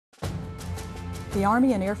The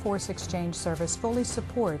Army and Air Force Exchange Service fully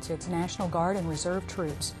supports its National Guard and Reserve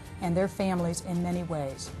troops and their families in many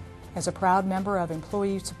ways. As a proud member of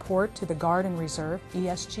Employee Support to the Guard and Reserve,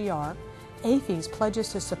 ESGR, AAFES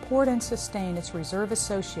pledges to support and sustain its reserve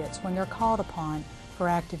associates when they're called upon for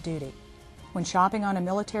active duty. When shopping on a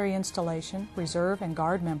military installation, reserve and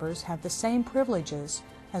guard members have the same privileges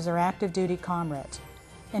as their active duty comrades.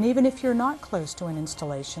 And even if you're not close to an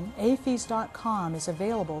installation, AAFES.com is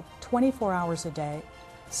available 24 hours a day,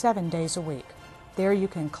 7 days a week. There you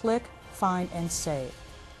can click, find, and save.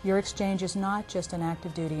 Your exchange is not just an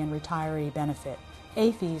active duty and retiree benefit.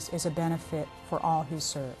 AAFES is a benefit for all who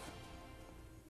serve.